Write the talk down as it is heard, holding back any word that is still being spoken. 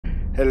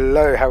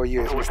Hello, how are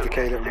you? It's Mr.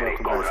 Kader and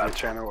welcome back to the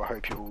channel. I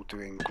hope you're all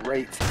doing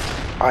great.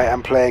 I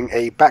am playing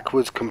a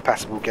backwards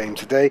compatible game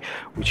today,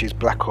 which is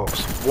Black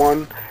Ops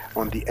 1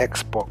 on the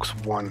Xbox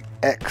One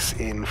X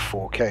in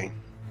 4K.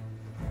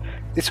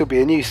 This will be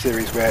a new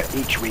series where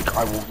each week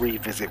I will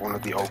revisit one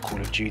of the old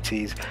Call of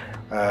Duties,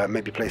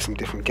 maybe play some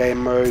different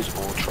game modes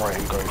or try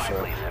and go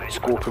for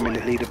score per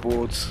minute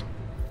leaderboards.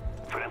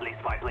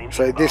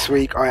 So this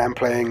week I am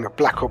playing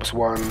Black Ops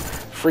 1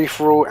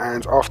 free-for-all,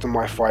 and after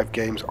my 5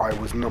 games I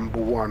was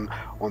 #1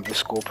 on the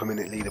score per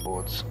minute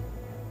leaderboards.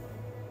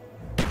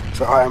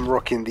 So I am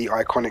rocking the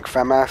iconic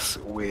FAMAS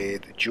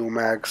with dual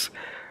mags,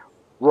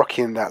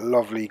 rocking that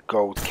lovely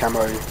gold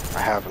camo.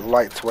 I have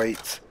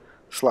lightweight,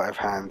 sleight of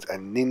hand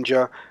and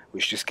ninja,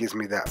 which just gives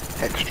me that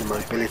extra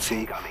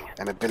mobility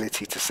and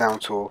ability to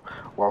sound tour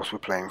whilst we're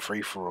playing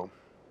free-for-all.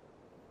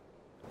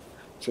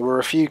 So we're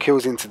a few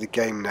kills into the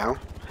game now.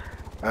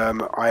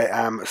 I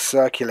am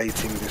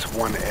circulating this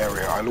one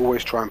area. I'll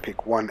always try and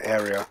pick one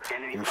area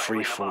in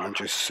freefall and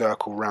just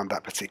circle around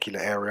that particular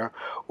area.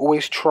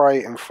 Always try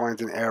and find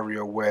an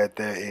area where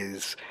there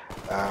is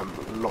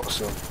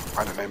lots of,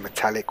 I don't know,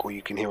 metallic, or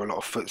you can hear a lot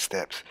of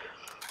footsteps.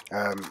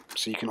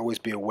 So you can always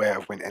be aware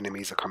of when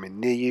enemies are coming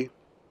near you.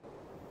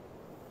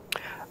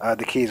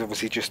 The key is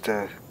obviously just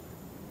to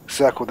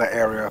circle that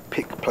area,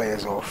 pick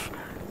players off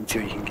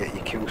until you can get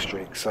your kill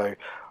streak. So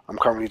I'm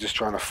currently just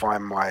trying to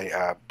find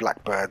my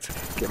blackbirds,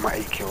 get my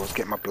 8 kills,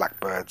 get my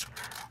blackbirds,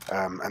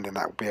 and then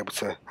that will be able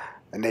to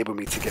enable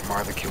me to get my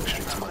other kill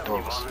streaks, my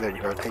dogs. There we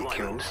go, 8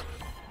 kills.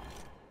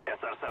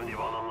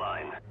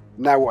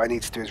 Now what I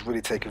need to do is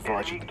really take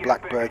advantage of the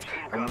blackbirds,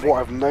 and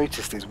what I've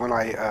noticed is when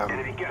I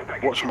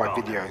watch my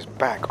videos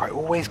back, I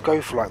always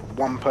go for like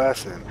one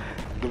person.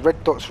 The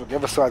red dots are at the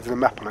other side of the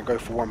map and I go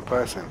for one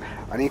person.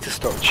 I need to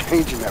stop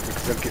changing that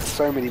because I'll get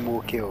so many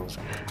more kills.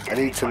 I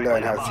need to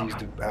learn how to use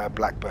the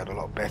blackbird a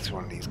lot better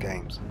on these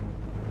games.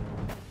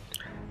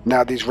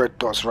 Now these red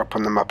dots are up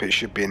on the map, it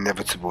should be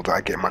inevitable that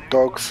I get my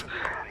dogs,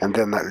 and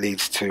then that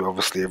leads to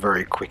obviously a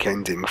very quick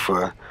ending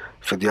for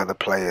the other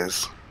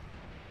players.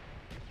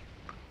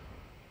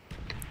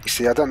 You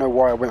see, I don't know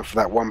why I went for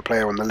that one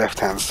player on the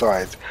left hand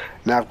side.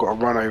 Now I've got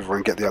to run over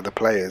and get the other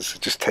players. It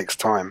just takes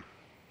time.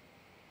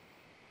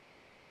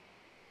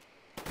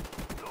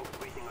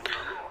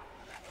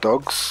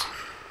 Dogs.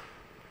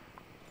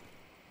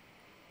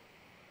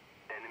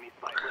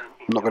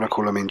 I'm not going to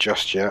call them in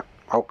just yet.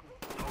 Oh.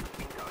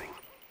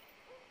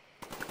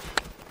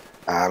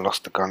 I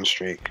lost the gun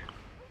streak.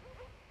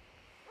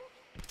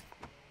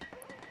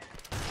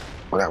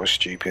 Well, that was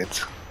stupid.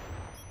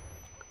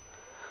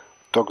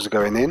 Dogs are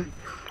going in.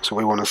 That's what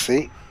we want to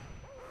see.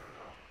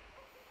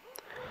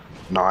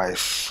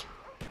 Nice.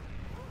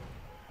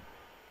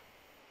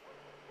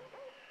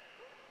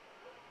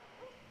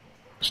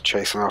 Just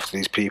chasing after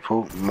these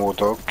people. More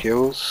dog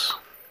kills.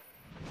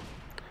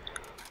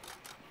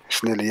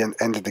 It's nearly the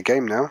end of the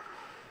game now.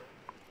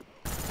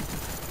 A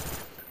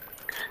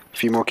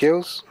few more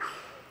kills.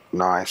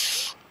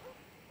 Nice.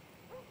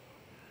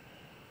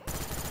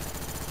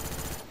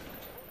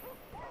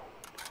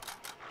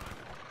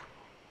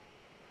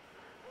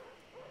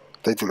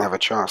 They didn't have a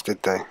chance,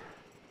 did they?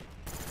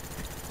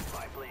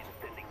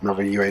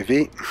 Another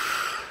UAV.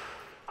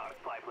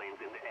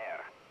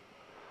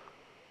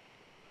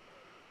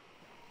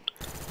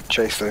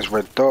 Chase those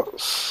red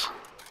dots.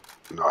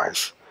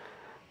 Nice.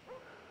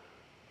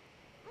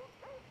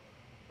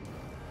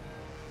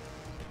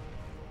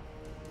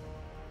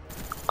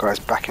 Guys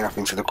backing up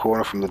into the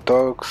corner from the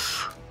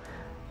dogs.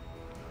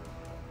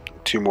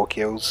 2 more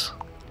kills.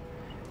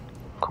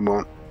 Come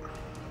on.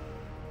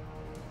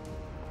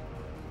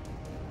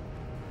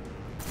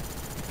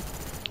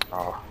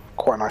 Oh,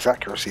 quite a nice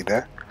accuracy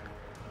there.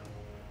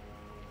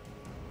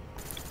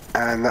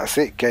 And that's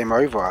it, game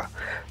over.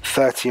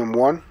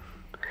 30-1.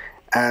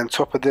 And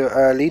top of the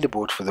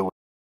leaderboard for the week.